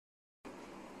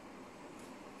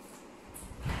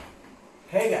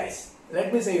Hey guys, let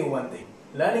me say you one thing.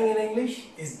 Learning in English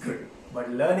is good, but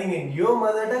learning in your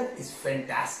mother tongue is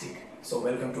fantastic. So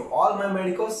welcome to all my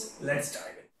medicos. Let's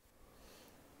start it.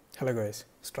 Hello guys,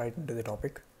 straight into the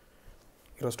topic.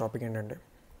 ఈరోజు topic ఏంటంటే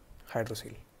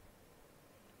hydrocele.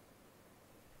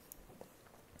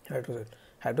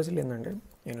 Hydrocele ఏంటంటే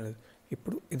ఏం లేదు,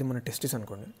 ఇప్పుడు ఇది మన testis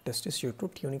అనుకోండి. Testis చుట్టూ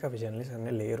ట్యూనికా విజానిలిస్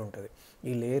అనే లేయర్ ఉంటుంది.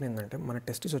 ఈ లేయర్ ఏంటంటే మన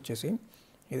టెస్టిస్ వచ్చేసి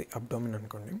ఇది అబ్డామిన్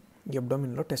అనుకోండి. ఈ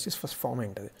అబ్డామిన్లో టెస్టిస్ ఫస్ట్ ఫామ్ అయి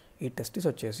ఉంటుంది. ఈ టెస్టిస్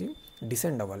వచ్చేసి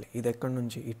డిసెండ్ అవ్వాలి. ఇది ఎక్కడి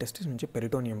నుంచి, ఈ టెస్టిస్ నుంచి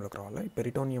పెరిటోనియంలోకి రావాలి. ఈ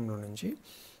పెరిటోనియంలో నుంచి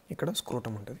ఇక్కడ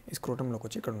స్క్రోటం ఉంటుంది. ఈ స్క్రోటంలోకి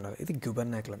వచ్చి ఇక్కడ ఉండాలి. ఇది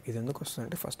గ్యూబర్నాక్యులం. ఇది ఎందుకు వస్తుంది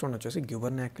అంటే ఫస్ట్ వన్ వచ్చేసి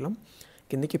గ్యూబర్నాక్యులం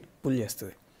కిందికి పుల్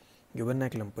చేస్తుంది.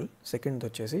 గ్యూబర్నాక్యులం పుల్. సెకండ్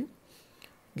వచ్చేసి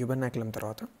గ్యూబర్నాక్యులం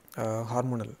తర్వాత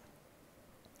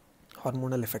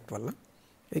హార్మోనల్ ఎఫెక్ట్ వల్ల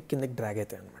ఇది కిందకి డ్రాగ్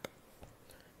అవుతాయి అన్నమాట.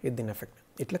 ఇది దీని ఎఫెక్ట్.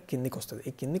 ఇట్లా కిందికి వస్తుంది.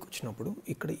 ఈ కిందికి వచ్చినప్పుడు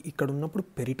ఇక్కడ ఉన్నప్పుడు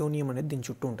పెరిటోనియం అనేది దీని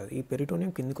చుట్టూ ఉంటుంది. ఈ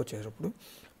పెరిటోనియం కిందికి వచ్చేటప్పుడు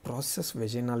ప్రాసెస్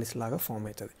వెజైనాలిస్ లాగా ఫామ్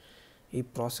అవుతుంది. ఈ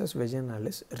ప్రాసెస్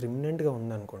వెజైనాలిస్ రిమినెంట్గా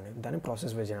ఉందనుకోండి, దాన్ని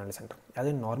ప్రాసెస్ వెజైనాలిస్ అంటారు.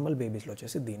 అదే నార్మల్ బేబీస్లో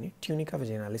వచ్చేసి దీన్ని ట్యూనికా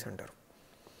వెజైనాలిస్ అంటారు.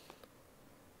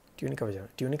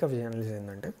 ట్యూనికా వెజైనాలిస్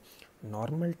ఏంటంటే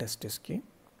నార్మల్ టెస్టిస్కి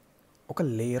ఒక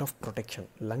layer of protection.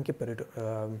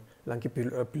 లంగ్కి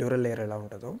plural layer ఎలా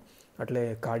ఉంటుందో అట్లే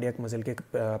కార్డియాక్ మజిల్కి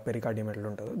పెరికార్డియం ఎట్లా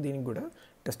ఉంటుందో దీనికి కూడా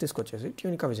టెస్టిస్కి వచ్చేసి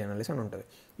ట్యూనికా వెజైనాలిస్ అని ఉంటుంది.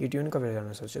 ఈ ట్యూనికా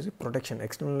వెజైనాలిస్ వచ్చేసి ప్రొటెక్షన్,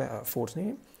 ఎక్స్టర్నల్ ఫోర్స్ని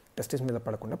టెస్టిస్ మీద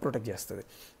పడకుండా ప్రొటెక్ట్ చేస్తుంది.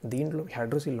 దీంట్లో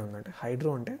హైడ్రోసీల్లో ఉందంటే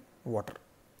హైడ్రో అంటే వాటర్,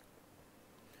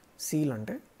 సీల్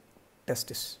అంటే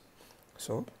టెస్టిస్.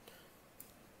 సో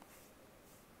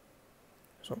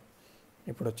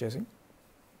ఇప్పుడు వచ్చేసి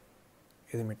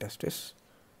ఇది మీ టెస్టిస్,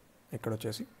 ఇక్కడ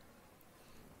వచ్చేసి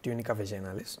ట్యూనికా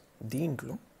వెజైనాలిస్.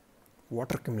 దీంట్లో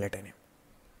వాటర్ అక్యుములేట్ అయినాయి.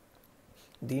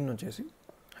 దీన్ని వచ్చేసి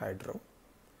hydro,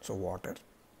 so water,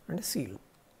 and seal,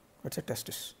 it's a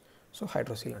testis. So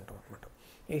hydrocele అంటాం అనమాట.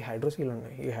 ఈ హైడ్రోసీల్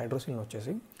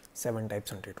వచ్చేసి 7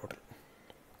 టైప్స్ ఉంటాయి.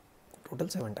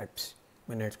 టోటల్ 7 టైప్స్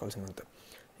మీరు నేర్చుకోవాల్సినంత.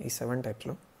 ఈ 7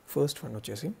 టైప్స్లో ఫస్ట్ వన్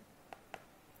వచ్చేసి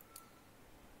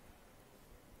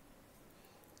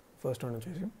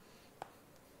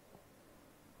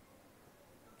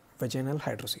వెజైనల్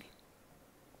హైడ్రోసీల్.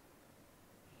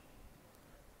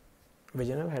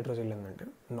 వెజైనల్ హైడ్రోసీల్ ఏంటంటే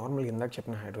నార్మల్గా ఇందాక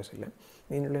చెప్పిన హైడ్రోసీలే.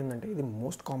 దీంట్లో ఏంటంటే ఇది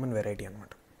మోస్ట్ కామన్ వెరైటీ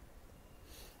అనమాట.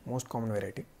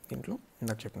 దీంట్లో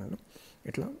ఇందాక చెప్పినట్టు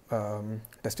ఇట్లా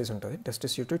టెస్టిస్ ఉంటుంది.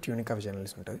 టెస్టిస్ చుట్టూ ట్యూనికా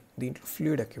వెజైనాలిస్ ఉంటుంది. దీంట్లో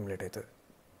ఫ్లూయిడ్ అక్యుములేట్ అవుతుంది.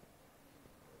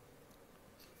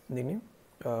 దీన్ని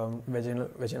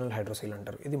వెజైనల్ హైడ్రోసీల్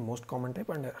అంటారు. ఇది most common type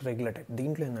and regular type.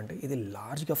 దీంట్లో ఏంటంటే ఇది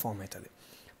లార్జ్గా ఫామ్ అవుతుంది,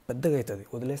 పెద్దగా అవుతుంది,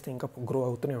 వదిలేస్తే ఇంకా గ్రో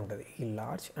అవుతూనే ఉంటుంది. ఈ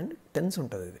లార్జ్ అండ్ టెన్స్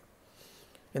ఉంటుంది ఇది.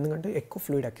 ఎందుకంటే ఎక్కువ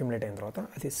ఫ్లూయిడ్ అక్యుములేట్ అయిన తర్వాత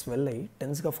అది స్వెల్ అయ్యి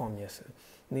టెన్స్గా ఫామ్ చేస్తుంది.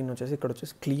 దీన్ని వచ్చేసి ఇక్కడ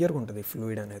వచ్చేసి క్లియర్గా ఉంటుంది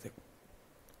ఫ్లూయిడ్ అనేది.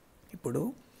 ఇప్పుడు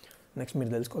నెక్స్ట్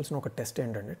మీరు తెలుసుకోవాల్సిన ఒక టెస్ట్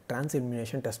ఏంటంటే ట్రాన్స్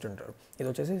ఎలిమినేషన్ టెస్ట్ అంటారు. ఇది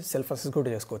వచ్చేసి సెల్ఫ్ అసెస్ కూడా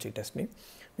చేసుకోవచ్చు ఈ టెస్ట్ని.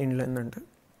 దీంట్లో ఏంటంటే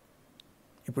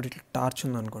ఇప్పుడు ఇట్లా టార్చ్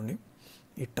ఉందనుకోండి,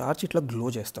 ఈ టార్చ్ ఇట్లా గ్లో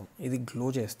చేస్తాం. ఇది గ్లో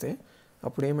చేస్తే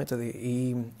అప్పుడు ఏమవుతుంది, ఈ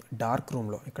డార్క్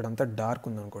రూమ్లో, ఇక్కడంతా డార్క్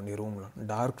ఉందనుకోండి,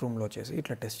 డార్క్ రూమ్లో వచ్చేసి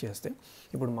ఇట్లా టెస్ట్ చేస్తే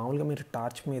ఇప్పుడు మామూలుగా మీరు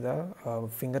టార్చ్ మీద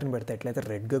ఫింగర్ని పెడితే ఎట్లయితే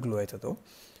రెడ్గా గ్లో అవుతుందో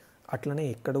అట్లనే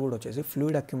ఇక్కడ కూడా వచ్చేసి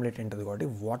ఫ్లూయిడ్ అక్యుములేట్ ఉంటుంది కాబట్టి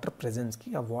వాటర్ ప్రెజెన్స్కి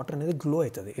ఆ వాటర్ అనేది గ్లో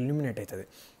అవుతుంది, ఇల్యూమినేట్ అవుతుంది.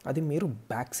 అది మీరు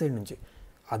బ్యాక్ సైడ్ నుంచి,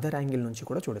 అదర్ యాంగిల్ నుంచి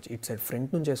కూడా చూడొచ్చు. ఇటు సైడ్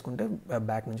ఫ్రంట్ నుంచి వేసుకుంటే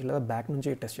బ్యాక్ నుంచి, లేదా బ్యాక్ నుంచి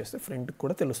టెస్ట్ చేస్తే ఫ్రంట్కి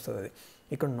కూడా తెలుస్తుంది అది.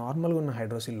 ఇక్కడ నార్మల్గా ఉన్న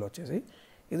హైడ్రోసీల్లో వచ్చేసి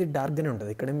ఇది డార్క్గానే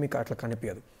ఉంటుంది, ఇక్కడే మీకు అట్లా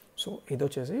కనిపించదు. సో ఇది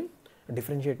వచ్చేసి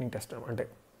డిఫరెన్షియేటింగ్ టెస్ట్, అంటే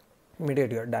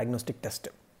ఇమీడియట్గా డయాగ్నోస్టిక్ టెస్ట్.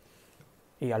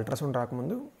 ఈ అల్ట్రాసౌండ్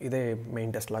రాకముందు ఇదే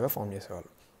మెయిన్ టెస్ట్ లాగా ఫామ్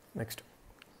చేసేవాళ్ళు. నెక్స్ట్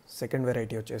సెకండ్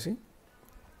వెరైటీ వచ్చేసి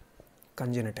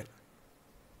కంజెనిటల్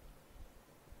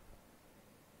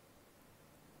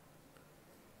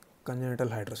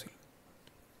హైడ్రోసీల్.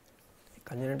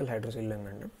 కంజెనిటల్ హైడ్రోసీల్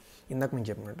ఏంటంటే ఇందాక మీకు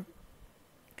చెప్పినట్టు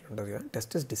ఇట్లా ఉంటుంది కదా,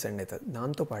 టెస్టిస్ డిసెండ్ అవుతుంది.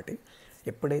 దాంతోపాటు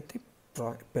ఎప్పుడైతే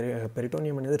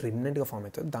పెరిటోనియం అనేది రిమినెంట్గా ఫామ్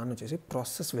అవుతుంది దాన్ని వచ్చేసి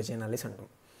ప్రాసెస్ వెజైనాలిస్ అంటాం.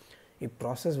 ఈ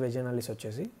ప్రాసెస్ వెజైనాలిస్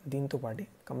వచ్చేసి దీంతో పాటు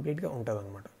కంప్లీట్గా ఉంటుంది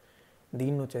అనమాట.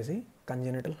 దీన్ని వచ్చేసి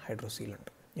కంజెనిటల్ హైడ్రోసీల్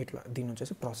అంటాం. ఇట్లా దీన్ని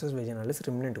వచ్చేసి ప్రాసెస్ వెజైనాలిస్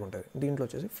రిమినెంట్గా ఉంటుంది. దీంట్లో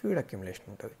వచ్చేసి ఫ్లూయిడ్ అక్యుములేషన్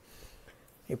ఉంటుంది.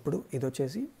 ఇప్పుడు ఇది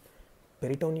వచ్చేసి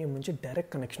పెరిటోనియం నుంచి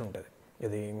డైరెక్ట్ కనెక్షన్ ఉంటుంది.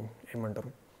 ఇది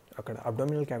ఏమంటారు, అక్కడ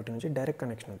అబ్డామినల్ క్యావిటీ నుంచి డైరెక్ట్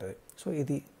కనెక్షన్ ఉంటుంది. సో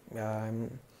ఇది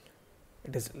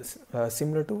it is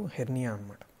similar to hernia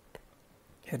అనమాట.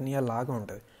 హెర్నియా లాగా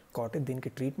ఉంటుంది కాబట్టి దీనికి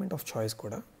ట్రీట్మెంట్ ఆఫ్ చాయిస్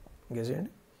కూడా గెస్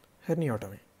చేయండి,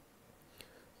 హెర్నియోటమీ.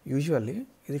 యూజువల్లీ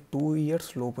ఇది 2 years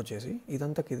లోపు వచ్చేసి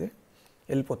ఇదంతాకి ఇదే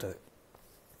వెళ్ళిపోతుంది,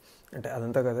 అంటే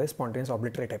అదంతా కదా స్పాంటేనియస్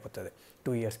ఆబ్లిటరేట్ అయిపోతుంది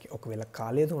 2 yearsకి. ఒకవేళ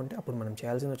కాలేదు అంటే అప్పుడు మనం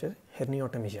చేయాల్సింది వచ్చేసి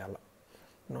హెర్నియోటమీ చేయాలి.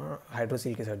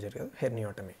 హైడ్రోసీల్కి సర్జరీ కదా,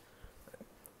 హెర్నియోటమీ.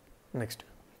 నెక్స్ట్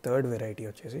థర్డ్ వెరైటీ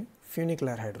వచ్చేసి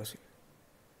ఫ్యూనిక్యులర్ హైడ్రోసీల్.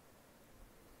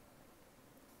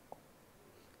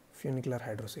 Funicular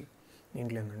hydrocele.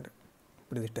 దీంట్లో ఏంటంటే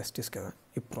ఇప్పుడు ఇది టెస్టిస్ కదా,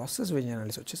 ఈ ప్రాసెస్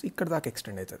వెజైనాలిస్ వచ్చేసి ఇక్కడ దాకా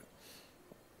ఎక్స్టెండ్ అవుతుంది.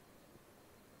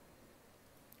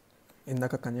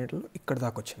 ఇందాక కంజెంట్లో ఇక్కడ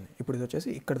దాకా వచ్చింది, ఇప్పుడు ఇది వచ్చేసి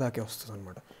ఇక్కడ దాకే వస్తుంది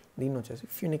అనమాట. దీన్ని వచ్చేసి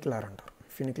ఫ్యూనిక్యులర్ అంటారు.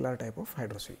 Funicular type of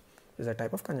hydrocele is a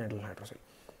type of congenital hydrocele.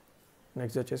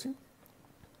 Next వచ్చేసి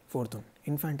ఫోర్త్ వన్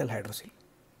ఇన్ఫాంటల్ హైడ్రోసిల్.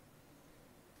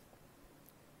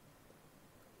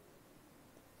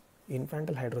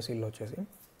 ఇన్ఫాంటల్ హైడ్రోసిల్లో వచ్చేసి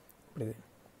ఇప్పుడు ఇది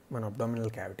మన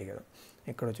అబ్డామినల్ క్యావిటీ కదా,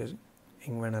 ఇక్కడ వచ్చేసి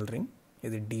ఇంగ్వానల్ రింగ్,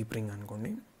 ఇది డీప్ రింగ్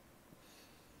అనుకోండి.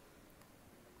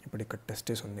 ఇప్పుడు ఇక్కడ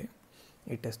టెస్టిస్ ఉంది,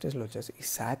 ఈ టెస్టిస్లో వచ్చేసి ఈ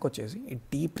శాక్ వచ్చేసి ఈ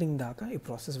డీప్ రింగ్ దాకా ఈ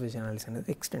ప్రాసెస్ వెజైనాలిస్ అనేది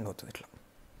ఎక్స్టెండ్ అవుతుంది. ఇట్లా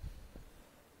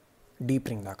డీప్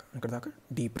రింగ్ దాకా, ఇక్కడ దాకా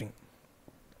డీప్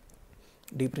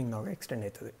రింగ్ దాకా ఎక్స్టెండ్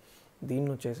అవుతుంది. దీన్ని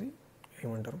వచ్చేసి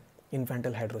ఏమంటారు,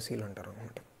 ఇన్ఫాంటల్ హైడ్రోసిల్ అంటారు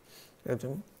అనమాట.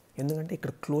 ఎందుకంటే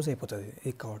ఇక్కడ క్లోజ్ అయిపోతుంది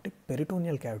ఇది, కాబట్టి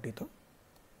పెరిటోనియల్ క్యావిటీతో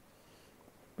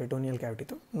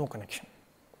నో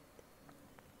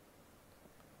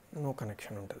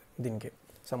కనెక్షన్ ఉంటుంది, దీనికి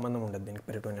సంబంధం ఉండదు దీనికి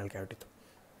పెరిటోనియల్ క్యావిటీతో.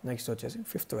 నెక్స్ట్ వచ్చేసి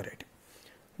ఫిఫ్త్ వెరైటీ,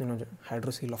 దీని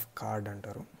హైడ్రోసిల్ ఆఫ్ కార్డ్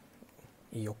అంటారు.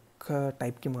 ఈ ఒక్క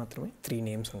టైప్కి మాత్రమే 3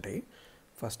 నేమ్స్ ఉంటాయి.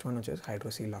 ఫస్ట్ వన్ వచ్చేసి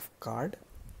hydrocele of card,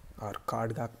 are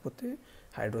card కాకపోతే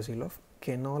hydrocele of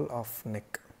canal of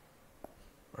neck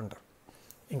అంటారు.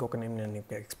 ఇంకొక నేమ్ నేను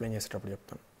ఎక్స్ప్లెయిన్ చేసేటప్పుడు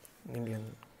చెప్తాను. దీంట్లో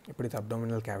ఇప్పుడు ఇది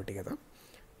అబ్డామినల్ క్యావిటీ కదా,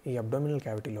 ఈ అబ్డామినల్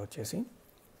క్యావిటీలో వచ్చేసి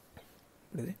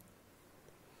ఇప్పుడు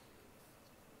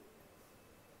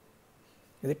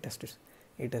ఇది టెస్టిస్.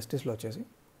 ఈ టెస్టిస్లో వచ్చేసి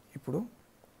ఇప్పుడు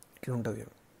ఇట్లా ఉంటుంది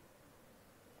కదా,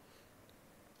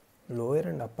 లోయర్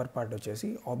అండ్ అప్పర్ పార్ట్ వచ్చేసి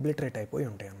ఆబ్లిటరేట్ అయిపోయి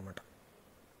ఉంటాయి అన్నమాట.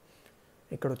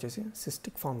 ఇక్కడ వచ్చేసి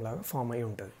సిస్టిక్ లాగా ఫామ్ అయ్యి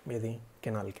ఉంటుంది, ఇది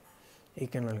కెనాల్కి. ఈ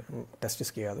కెనాల్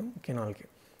టెస్టిస్కి కాదు, కెనాల్కి.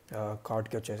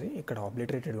 కార్డ్కి వచ్చేసి ఇక్కడ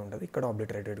ఆబ్లిటరేటెడ్గా ఉంటుంది, ఇక్కడ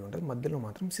ఆబ్లిటరేటెడ్గా ఉంటుంది, మధ్యలో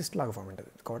మాత్రం సిస్ట్ లాగా ఫామ్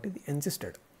ఉంటుంది. కాబట్టి ఇది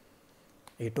ఎన్సిస్టెడ్,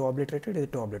 ఇటు ఆబ్లిటరేటెడ్ ఇది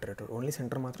టూ ఆబ్లిటరేటెడ్, ఓన్లీ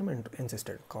సెంటర్ మాత్రం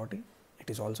ఎన్సిస్టెడ్. కాబట్టి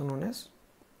it is also known as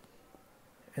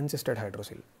encysted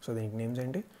hydrocele. So దీనికి నేమ్స్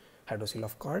ఏంటి, hydrocele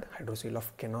of card, hydrocele of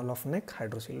canal of neck,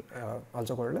 hydrocele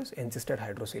also called as encysted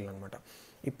hydrocele అనమాట.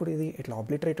 ఇప్పుడు ఇది ఇట్లా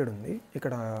ఆబ్లిటరేటెడ్ ఉంది,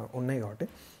 ఇక్కడ ఉన్నాయి కాబట్టి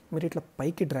మీరు ఇట్లా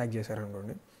పైకి డ్రాగ్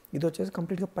చేశారనుకోండి, ఇది వచ్చేసి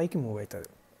కంప్లీట్గా పైకి మూవ్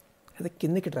అవుతుంది. అదే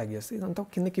కిందికి డ్రాగ్ చేస్తే ఇదంతా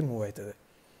కిందికి మూవ్ అవుతుంది.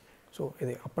 సో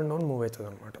ఇది అప్ అండ్ డౌన్ మూవ్ అవుతుంది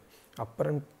అనమాట.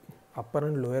 అప్పర్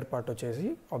అండ్ లోయర్ పార్ట్ వచ్చేసి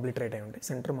ఆబ్లిటరేట్ అయి ఉంటాయి,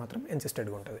 సెంటర్ మాత్రం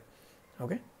ఎన్సిస్టెడ్గా ఉంటుంది.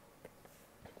 ఓకే,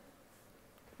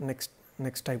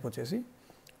 నెక్స్ట్ టైప్ వచ్చేసి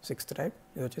సిక్స్త్ టైప్,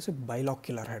 ఇది వచ్చేసి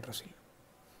బైలాక్యులర్ హైడ్రోసిల్.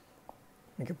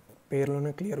 మీకు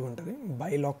పేరులోనే క్లియర్గా ఉంటుంది,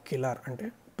 బైలాక్యులర్ అంటే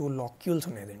 2 లాక్యూల్స్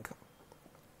ఉన్నాయి దీంట్లో,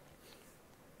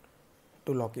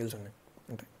 2 లాక్యూల్స్ ఉన్నాయి.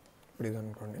 అంటే ఇప్పుడు ఇది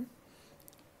అనుకోండి,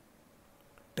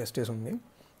 టెస్టిస్ ఉంది,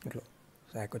 ఇట్లా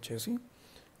శాక్ వచ్చేసి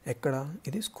ఎక్కడ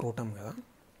ఇది స్క్రోటమ్ కదా,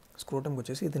 స్క్రోటమ్కి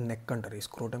వచ్చేసి ఇది నెక్ అంటారు, ఈ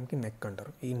స్క్రోటమ్కి నెక్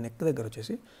అంటారు. ఈ నెక్ దగ్గర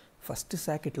వచ్చేసి ఫస్ట్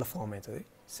శాక్ ఇట్లా ఫామ్ అవుతుంది,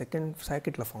 సెకండ్ శాక్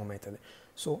ఇట్లా ఫామ్ అవుతుంది.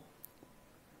 So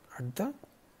at the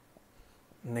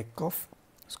neck of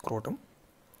scrotum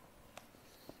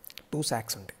 2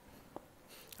 శాక్స్ ఉంటాయి.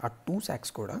 ఆ 2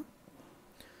 శాక్స్ కూడా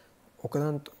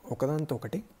ఒకదాంతో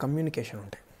ఒకటి కమ్యూనికేషన్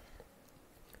ఉంటాయి.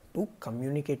 2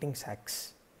 కమ్యూనికేటింగ్ శాక్స్,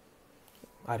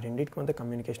 ఆ రెండింటికి మధ్య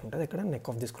కమ్యూనికేషన్ ఉంటుంది, ఇక్కడ నెక్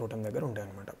ఆఫ్ ది స్క్రోటమ్ దగ్గర ఉంటాయి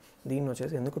అనమాట. దీన్ని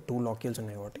వచ్చేసి ఎందుకు 2 లాక్యూల్స్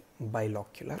ఉన్నాయి కాబట్టి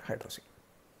బైలాక్యులర్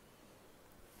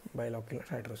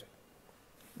హైడ్రోసిల్.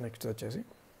 నెక్స్ట్ వచ్చేసి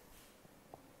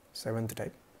 7th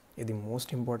టైప్, ఇది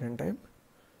most important type,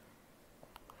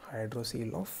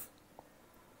 hydrocele of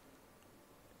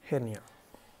hernia,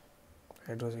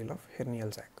 hydrocele of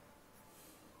hernial sack.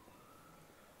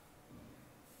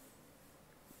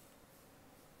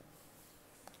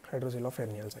 Hydrocele of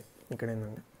hernial sack ఇక్కడ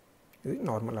ఏంటంటే ఇది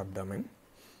నార్మల్ అబ్డామెన్,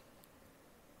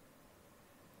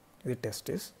 ఇది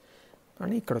టెస్టిస్,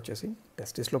 కానీ ఇక్కడ వచ్చేసి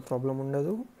టెస్టిస్లో ప్రాబ్లం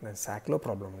ఉండదు, శాక్లో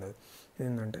ప్రాబ్లం ఉండదు.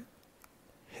 ఏంటంటే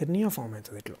హెర్నియా ఫామ్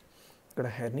అవుతుంది ఇట్లా, ఇక్కడ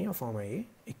హెర్నియా ఫామ్ అయ్యి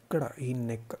ఇక్కడ ఈ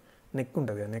నెక్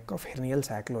ఉంటుంది కదా, నెక్ ఆఫ్ హెర్నియల్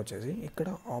శాక్లో వచ్చేసి ఇక్కడ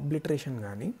ఆబ్లిటరేషన్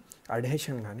కానీ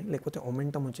అడ్హెషన్ కానీ లేకపోతే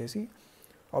ఒమెంటమ్ వచ్చేసి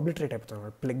ఆబ్లిటరేట్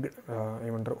అయిపోతుంది, ప్లెగ్డ్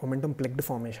ఏమంటారు, ఒమెంటమ్ ప్లెగ్డ్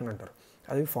ఫార్మేషన్ అంటారు,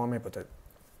 అది ఫామ్ అయిపోతుంది.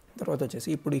 తర్వాత వచ్చేసి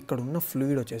ఇప్పుడు ఇక్కడ ఉన్న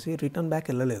ఫ్లూయిడ్ వచ్చేసి రిటర్న్ బ్యాక్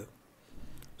వెళ్ళలేదు,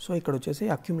 సో ఇక్కడ వచ్చేసి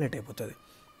అక్యుములేట్ అయిపోతుంది.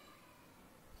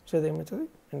 So ఇదేమవుతుంది,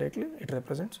 indirectly it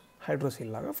represents hydrocele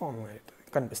లాగా ఫామ్ అవుతుంది,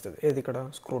 కనిపిస్తుంది. ఏది ఇక్కడ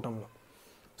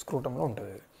స్క్రోటంలో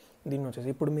ఉంటుంది. దీన్ని వచ్చేసి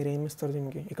ఇప్పుడు మీరు ఏమి ఇస్తారు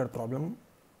దీనికి, ఇక్కడ ప్రాబ్లం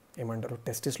ఏమంటారు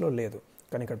టెస్టిస్లో లేదు,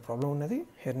 కానీ ఇక్కడ ప్రాబ్లం ఉన్నది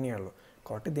హెర్నియాలో,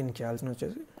 కాబట్టి దీనికి చేయాల్సిన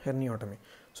వచ్చేసి హెర్నియోటమీ.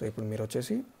 సో ఇప్పుడు మీరు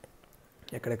వచ్చేసి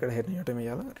ఎక్కడెక్కడ హెర్నియోటమీ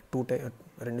ఇవ్వాలా,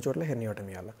 2 చోట్ల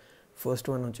హెర్నియోటమీ ఇవ్వాలా. ఫస్ట్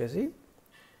వన్ వచ్చేసి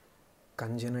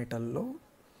కంజెనైటల్లో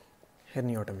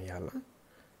హెర్నియోటమీ ఇవ్వాలా.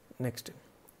 నెక్స్ట్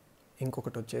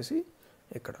ఇంకొకటి వచ్చేసి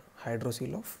ఇక్కడ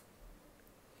హైడ్రోసిల్ ఆఫ్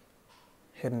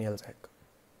హెర్నియల్ శాక్.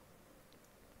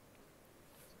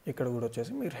 ఇక్కడ కూడా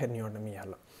వచ్చేసి మీరు హెర్నియోటమీ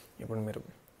ఇవ్వాలి. ఇప్పుడు మీరు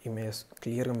ఇమేజ్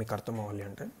క్లియర్గా మీకు అర్థం అవ్వాలి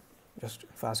అంటే జస్ట్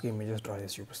ఫాస్ట్గా ఇమేజెస్ డ్రా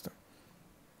చేసి చూపిస్తాను.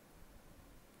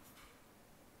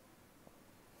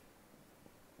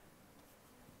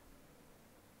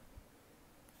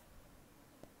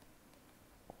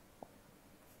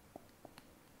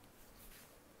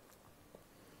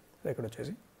 ఇక్కడ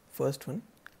వచ్చేసి ఫస్ట్ వన్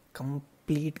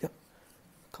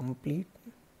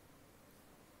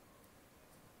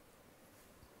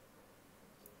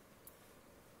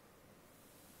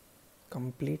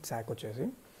కంప్లీట్ శాక్ వచ్చేసి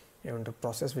ఏమంటారు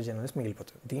ప్రాసెస్ విజనలిస్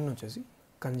మిగిలిపోతుంది. దీన్ని వచ్చేసి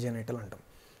కంజెనైటల్ అంటాం.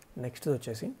 నెక్స్ట్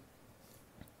వచ్చేసి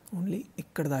ఓన్లీ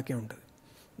ఇక్కడ దాకే ఉంటుంది,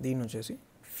 దీన్ని వచ్చేసి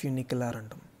ఫ్యూనికులర్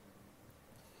అంటాం.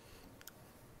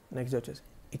 నెక్స్ట్ వచ్చేసి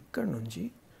ఇక్కడ నుంచి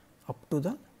అప్ టు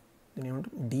దీని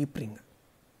ఏమంటాం డీప్ రింగ్,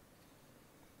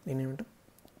 దీని ఏమంటాం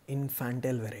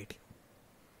ఇన్ఫాంటైల్ వెరైటీ,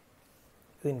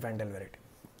 ఇది ఇన్ఫాంటైల్ వెరైటీ.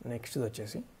 నెక్స్ట్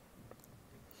వచ్చేసి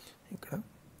ఇక్కడ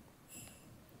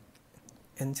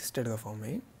ఎన్సిస్టెడ్గా ఫామ్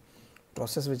అయ్యి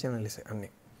ప్రాసెస్ విజనలిస్ అన్నీ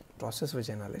ప్రాసెస్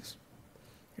విజనలిస్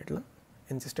ఇట్లా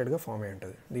ఎన్సిస్టెడ్గా ఫామ్ అయ్యి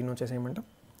ఉంటుంది. దీన్ని వచ్చేసి ఏమంటాం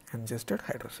encysted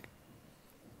hydrocele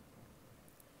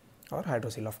are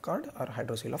hydrocele of card or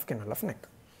hydrocele of canal of neck.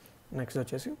 Next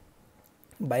వచ్చేసి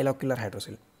బైలాక్యులర్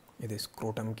హైడ్రోసిల్, ఇది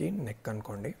స్క్రోటమ్కి నెక్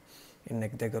అనుకోండి. ఈ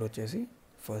నెక్ దగ్గర వచ్చేసి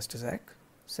first sack,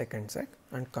 second sack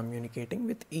and communicating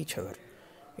with each other.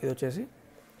 ఇది వచ్చేసి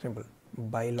సింపుల్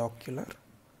బైలాక్యులర్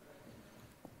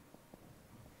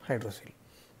హైడ్రోసిల్.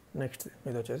 నెక్స్ట్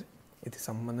ఇది వచ్చేసి ఇది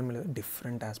సంబంధం లేదు,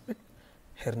 డిఫరెంట్ ఆస్పెక్ట్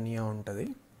హెర్నియా ఉంటుంది.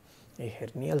 ఈ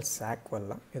హెర్నియల్ శాక్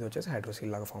వల్ల ఇది వచ్చేసి హైడ్రోసిల్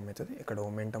లాగా ఫామ్ అవుతుంది. ఇక్కడ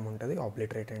ఓమెంటమ్ ఉంటుంది,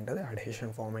 ఆబ్లిటరేట్ ఉంటుంది,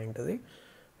 అడ్హెషన్ ఫామ్ అయి ఉంటుంది.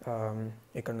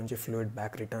 ఇక్కడ నుంచి ఫ్లూయిడ్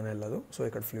బ్యాక్ రిటర్న్ వెళ్ళదు, సో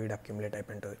ఇక్కడ ఫ్లూయిడ్ అక్యుములేట్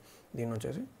అయిపోయి ఉంటుంది. దీన్ని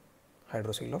వచ్చేసి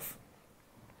హైడ్రోసిల్ ఆఫ్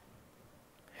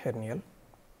హెర్నియల్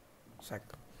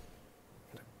శాక్.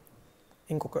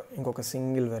 ఇంకొక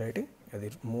సింగిల్ వెరైటీ, అది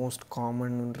మోస్ట్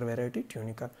కామన్ వెరైటీ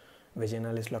ట్యూనికా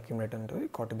వెజినాలిస్లో అక్యుములేట్ ఉంటుంది.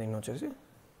 కాబట్టి దీన్ని వచ్చేసి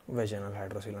వెజినల్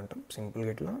హైడ్రోసిల్ అంటాం.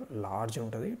 సింపుల్గా ఇట్లా లార్జ్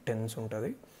ఉంటుంది, టెన్స్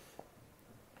ఉంటుంది,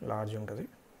 లార్జ్ ఉంటుంది,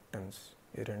 టెన్స్.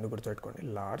 ఇది రెండు గుర్తుపెట్టుకోండి,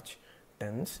 large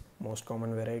tense most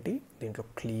common variety. దీంట్లో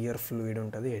క్లియర్ ఫ్లూయిడ్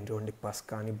ఉంటుంది, ఎటువంటి పస్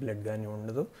కానీ బ్లడ్ కానీ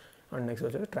ఉండదు. అండ్ నెక్స్ట్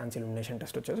వచ్చేసి ట్రాన్స్ఇలిమినేషన్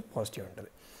టెస్ట్ వచ్చేసి పాజిటివ్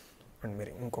ఉంటుంది. అండ్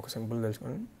మీరు ఇంకొక సింపుల్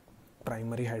తెలుసుకోండి,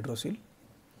 primary hydrocele,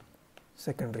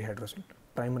 secondary hydrocele.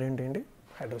 Primary అంటే ఏంటి,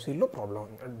 హైడ్రోసిల్లో ప్రాబ్లం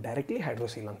ఉంది, డైరెక్ట్లీ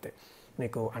హైడ్రోసిల్ అంతే,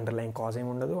 మీకు అండర్లైన్ కాజ్ ఏమి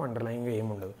ఉండదు, అండర్లైన్గా ఏమి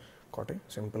ఉండదు. కాబట్టి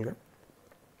సింపుల్గా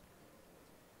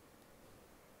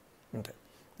అంతే.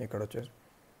 ఇక్కడ వచ్చేసి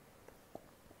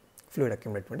ఫ్లూయిడ్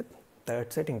అక్యుములేట్మెంట్,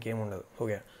 థర్డ్ సెట్ ఇంకేం ఉండదు.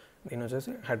 ఓకే, దీని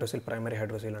వచ్చేసి హైడ్రోసిల్, ప్రైమరీ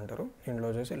హైడ్రోసిల్ అంటారు. దీంట్లో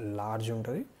వచ్చేసి లార్జ్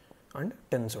ఉంటుంది అండ్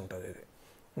టెన్స్ ఉంటుంది ఇది.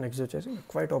 నెక్స్ట్ వచ్చేసి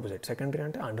క్వైట్ ఆపోజిట్, సెకండరీ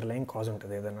అంటే అండర్లైన్ కాజ్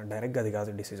ఉంటుంది, ఏదైనా డైరెక్ట్గా అది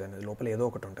కాదు డిసీజ్ అనేది, లోపల ఏదో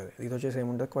ఒకటి ఉంటుంది. ఇది వచ్చేసి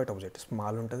ఏముంటుంది, క్వైట్ ఆపోజిట్,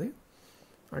 స్మాల్ ఉంటుంది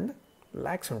అండ్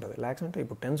ల్యాక్స్ ఉంటుంది. ల్యాక్స్ అంటే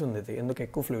ఇప్పుడు టెన్స్ ఉంది, ఇది ఎందుకు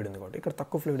ఎక్కువ ఫ్లూయిడ్ ఉంది కాబట్టి, ఇక్కడ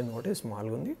తక్కువ ఫ్లూయిడ్ ఉంది కాబట్టి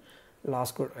స్మాల్గా ఉంది.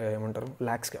 లాస్ట్ ఏమంటారు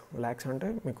ల్యాక్స్గా, ల్యాక్స్ అంటే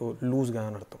మీకు లూజ్గా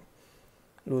అని అర్థం,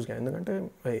 లూజ్గా, ఎందుకంటే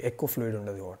ఎక్కువ ఫ్లూయిడ్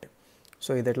ఉండదు కాబట్టి. సో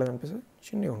ఇది ఎట్లా కనిపిస్తుంది,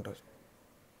 చిన్నగా ఉంటుంది,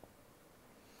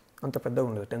 అంత పెద్దగా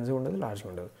ఉండదు, టెన్స్గా ఉండదు, లార్జ్గా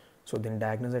ఉండదు. సో దీన్ని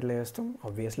డయాగ్నోస్ ఎట్లా చేస్తాం,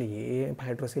 ఆబ్వియస్లీ ఏ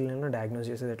హైడ్రోసిల్ అయినా డయాగ్నోస్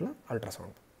చేసేది ఎట్లా,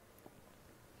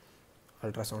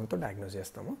 అల్ట్రాసౌండ్తో డయాగ్నోస్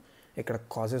చేస్తాము. ఇక్కడ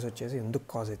కాజెస్ వచ్చేసి ఎందుకు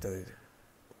కాజ్ అవుతుంది, ఇది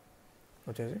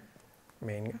వచ్చేసి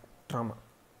మెయిన్గా ట్రామా,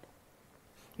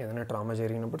 ఏదైనా ట్రామా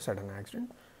జరిగినప్పుడు, సడన్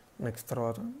యాక్సిడెంట్. నెక్స్ట్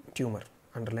తర్వాత ట్యూమర్,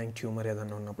 అండర్లైన్ ట్యూమర్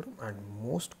ఏదైనా ఉన్నప్పుడు. అండ్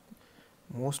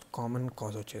మోస్ట్ కామన్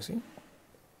కాజ్ వచ్చేసి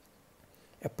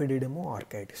ఎపిడిడెమో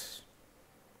ఆర్కైటిస్.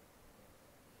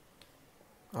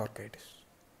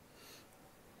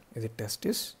 ఇది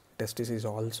testis is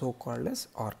also called as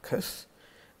Arcus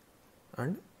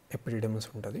and ఎపిడిడెమస్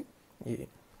ఉంటుంది. ఈ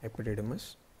ఎపిడిడెమస్,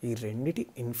 ఈ రెండిటి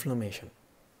inflammation,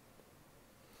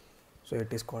 so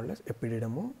it is called as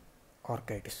ఎపిడిడెమో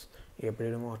orchitis. ఈ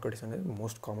ఎపిడిడెమో ఆర్కైటిస్ అనేది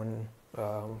మోస్ట్ కామన్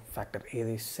ఫ్యాక్టర్,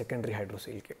 ఏది సెకండరీ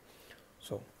హైడ్రోసిల్కి.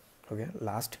 సో ఓకే,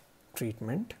 లాస్ట్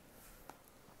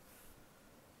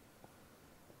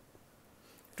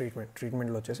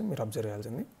ట్రీట్మెంట్లో వచ్చేసి మీరు అబ్జర్వ్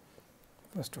చేయాల్సింది,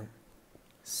 first one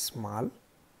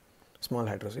small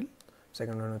hydrocele,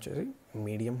 second one వచ్చేసి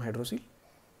medium hydrocele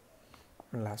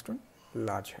and last one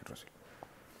large hydrocele.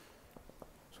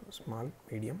 So small,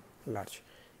 medium, large.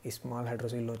 ఈ small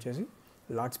హైడ్రోసిల్లో వచ్చేసి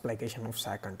large ప్లైకేషన్ of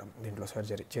sack అంటాం. దీంట్లో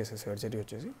సర్జరీ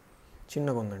వచ్చేసి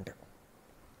చిన్నగా ఉందంటే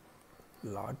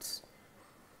large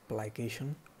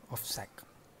ప్లైకేషన్ of sack.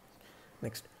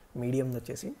 Next medium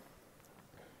వచ్చేసి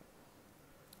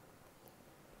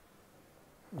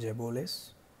జెబోలెస్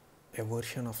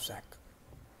ఎవర్షన్ ఆఫ్ శాక్.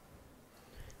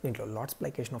 దీంట్లో లార్జ్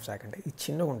ప్లైకేషన్ ఆఫ్ శాక్ అంటే ఇది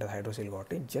చిన్నగా ఉంటుంది హైడ్రోసిల్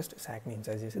కాబట్టి జస్ట్ శాక్ని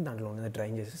ఇన్సైజ్ చేసి దాంట్లో ఉన్నది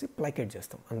డ్రైన్ చేసేసి ప్లైకేట్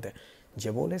చేస్తాం అంతే.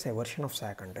 జెబోలెస్ ఎవర్షన్ ఆఫ్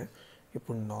శాక్ అంటే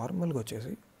ఇప్పుడు నార్మల్గా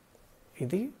వచ్చేసి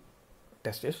ఇది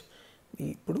టెస్టిస్.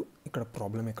 ఇప్పుడు ఇక్కడ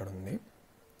ప్రాబ్లం ఎక్కడ ఉంది,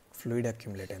 ఫ్లూయిడ్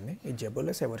అక్యుములేట్ అయింది. ఈ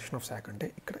జబులస్ ఎవర్షన్ ఆఫ్ సాక్ అంటే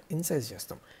ఇక్కడ ఇన్సైజ్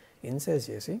చేస్తాం. ఇన్సైజ్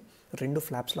చేసి 2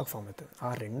 ఫ్లాప్స్ లాగా ఫామ్ అవుతుంది. ఆ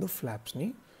 2 ఫ్లాప్స్ని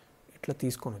ఇట్లా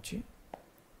తీసుకొని వచ్చి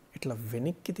ఇట్లా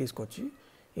వెనక్కి తీసుకొచ్చి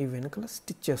ఈ వెనకల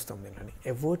స్టిచ్ చేస్తాం. దీనిని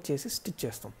ఎవర్ట్ చేసి స్టిచ్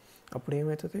చేస్తాం. అప్పుడు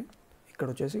ఏమవుతుంది, ఇక్కడ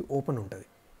వచ్చేసి ఓపెన్ ఉంటుంది.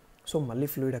 సో మళ్ళీ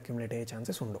ఫ్లూయిడ్ అక్యుములేట్ అయ్యే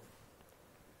ఛాన్సెస్ ఉండవు.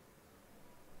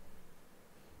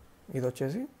 ఇది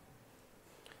వచ్చేసి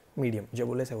medium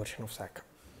జబులస్ aversion of sock.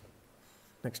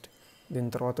 Next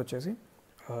దీని తర్వాత వచ్చేసి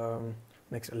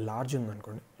నెక్స్ట్ లార్జ్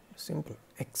ఉందనుకోండి, సింపుల్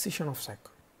ఎక్సిషన్ ఆఫ్ సాక్.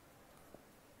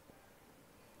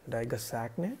 డైరెక్ట్గా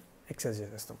సాక్నే ఎక్సైజ్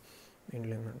చేసేస్తాం.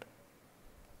 దీంట్లో ఏంటంటే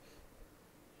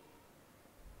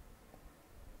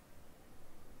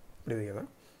ఇప్పుడు ఇది కదా,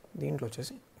 దీంట్లో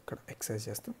వచ్చేసి ఇక్కడ ఎక్సైజ్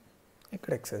చేస్తాం,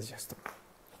 ఇక్కడ ఎక్సైజ్ చేస్తాం.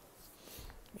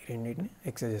 ఈ రెండింటిని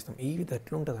ఎక్సైజ్ చేస్తాం. ఇది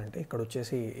ఎట్లుంటుందంటే ఇక్కడ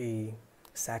వచ్చేసి ఈ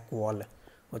సాక్ వాల్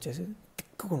వచ్చేసి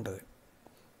థిక్గా ఉంటుంది,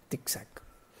 థిక్ సాక్.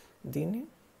 దీన్ని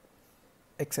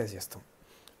ఎక్సైజ్ చేస్తాం,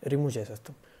 రిమూవ్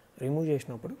చేసేస్తాం. రిమూవ్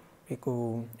చేసినప్పుడు మీకు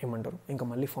ఏమంటారు, ఇంకా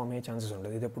మళ్ళీ ఫామ్ అయ్యే ఛాన్సెస్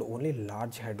ఉండదు. ఇది ఇప్పుడు ఓన్లీ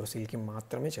లార్జ్ హైడ్రోసీల్కి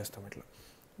మాత్రమే చేస్తాం. ఇట్లా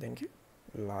దీనికి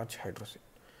లార్జ్ హైడ్రోసీల్.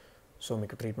 సో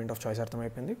మీకు ట్రీట్మెంట్ ఆఫ్ చాయిస్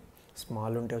అర్థమైపోయింది.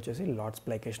 స్మాల్ ఉంటే వచ్చేసి large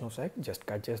ప్లైకేషన్ of sock, just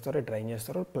cut చేస్తారు, డ్రైన్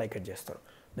చేస్తారు, ప్లైకెట్ చేస్తారు.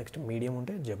 నెక్స్ట్ మీడియం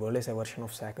ఉంటే జబులస్ ఎవర్షన్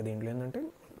ఆఫ్ సాక్. దీంట్లో ఏంటంటే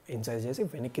ఇన్సైజ్ చేసి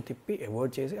వెనక్కి తిప్పి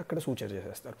ఎవర్ట్ చేసి అక్కడ సూచర్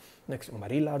చేసేస్తారు. నెక్స్ట్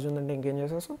మరీ లార్జ్ ఉందంటే ఇంకేం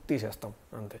చేసేస్తాం, తీసేస్తాం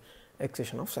అంతే.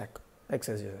 ఎక్సిషన్ ఆఫ్ సాక్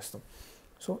ఎక్సైజ్ చేసేస్తాం.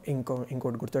 సో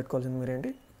ఇంకోటి గుర్తుపెట్టుకోవాల్సింది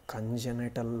మీరేంటి,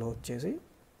 కంజెనిటల్లో వచ్చేసి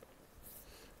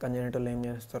కంజెనిటల్ ఏం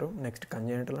చేస్తారు, next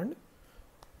congenital and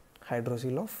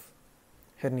hydrocele of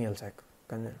hernial sock.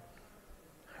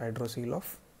 Hydrocele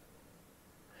of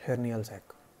hernial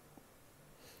సాక్.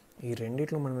 ఈ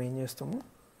రెండిట్లో మనం ఏం చేస్తాము,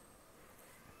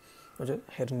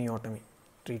 హెర్నియోటమీ,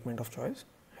 ట్రీట్మెంట్ ఆఫ్ చాయిస్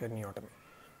హెర్నియోటమీ.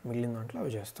 మిగిలిన దాంట్లో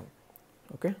అవి చేస్తాం.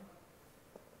 ఓకే,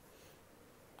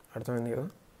 అర్థమైంది కదా,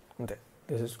 అంతే.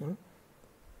 This is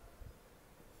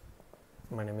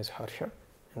my name is Harsha.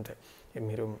 అంతే.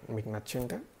 మీకు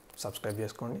నచ్చింటే సబ్స్క్రైబ్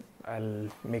చేసుకోండి. I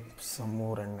will make some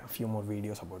more and few more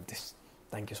videos about this.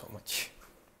 Thank you so much.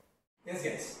 Yes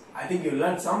guys, I think you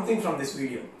learned something from this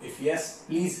video. If yes,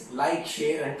 please like,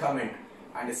 share and comment,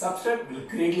 and a subscribe will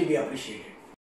greatly be appreciated.